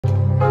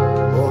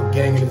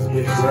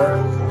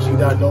sir. She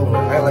not know.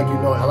 Act like you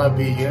know LIB,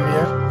 you hear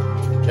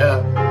me?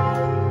 Yeah.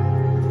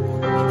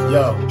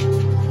 Yo.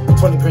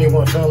 20 green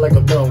one, feeling like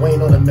a bill.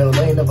 Waiting on the mill,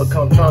 ain't never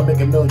come. Trying to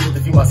make a meal just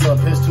to feed my son.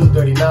 Piss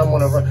 230, now I'm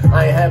on a run.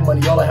 I ain't had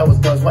money, all I had was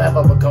guns. What have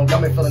I become?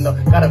 Got me feeling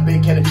up. Got a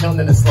big cannon chillin'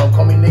 in the slum.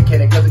 Call me Nick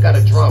Cannon, cause it got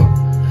a drum.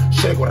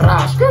 Shake with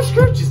rah, skirt,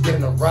 skirt, just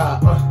getting a ride.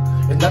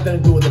 It's nothing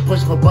to do with the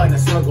push of a button, the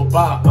sun go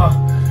by.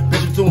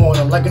 Bitch, you two on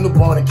them like a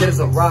newborn, the kid is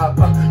a rob.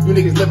 You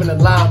niggas living in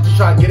line, just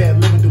trying to get in,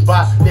 live in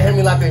Dubai. They hear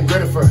me like they in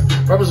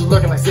Gritterford. Rappers was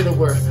lurking like say the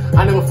word.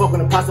 I never fuck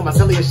with a pasta, my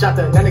celly is shot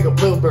that nigga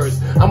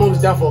Billbirds. I'm always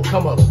down for a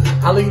come up.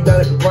 I'll lay you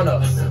down if you run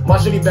up. My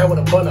shitty bad with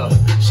a bun up.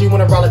 She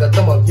wanna ride like a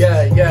thumb up.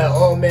 Yeah, yeah,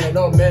 oh man,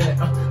 oh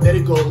man. There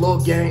you go, little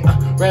gang.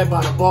 Ran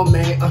by the ball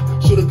man.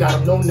 Shooter got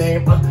him, no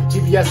name.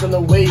 GPS on the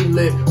way he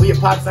live. We your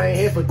pops, I ain't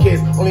here for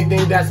kids. Only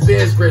thing that's fair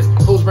is grits.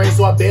 Close range,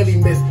 so I barely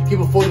miss. Keep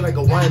it 40 like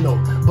a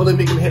wino. Bullet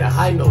make him hit a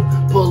high note.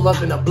 Pull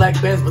up in a black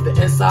Benz, but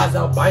the inside's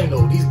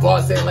albino. These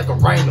bars sound like a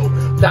rhino.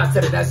 Dot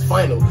said it, that's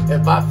final.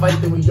 If I fight,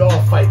 then we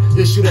all fight.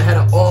 This shooter had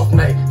an off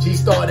night.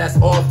 G-Star, that's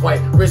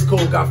off-white. Wrist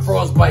cold, got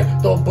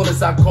frostbite. Throw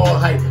bullets, I call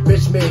hype.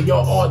 Bitch, man,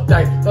 y'all all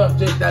dice.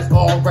 Just that's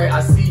alright.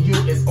 I see you,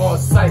 it's on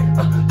sight.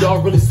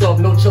 Y'all really soft,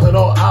 no chill at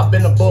all. I've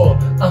been a ball.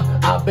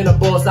 I've been a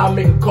boss. I'll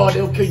make a call,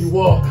 they'll kill you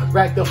all.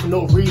 Racked up for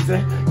no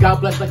reason. God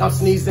bless like I'm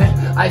sneezing.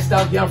 Iced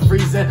out, yeah, I'm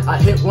freezing. I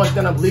hit once,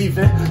 then I'm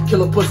leaving.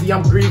 Kill a pussy,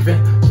 I'm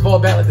grieving. Fall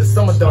back like the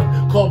summer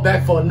done. Call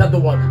back for another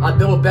one. I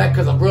double back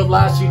cause I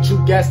realize she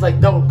chew gas like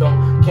double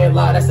gum. Can't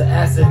lie, that's an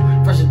acid.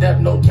 Fresh to death,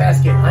 no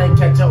casket. I ain't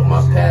catch up with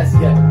my past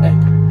yet. Hey,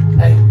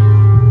 hey.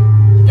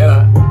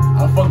 Yeah,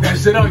 I'll fuck that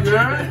shit up, you know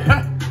what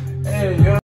I mean? Hey, yo.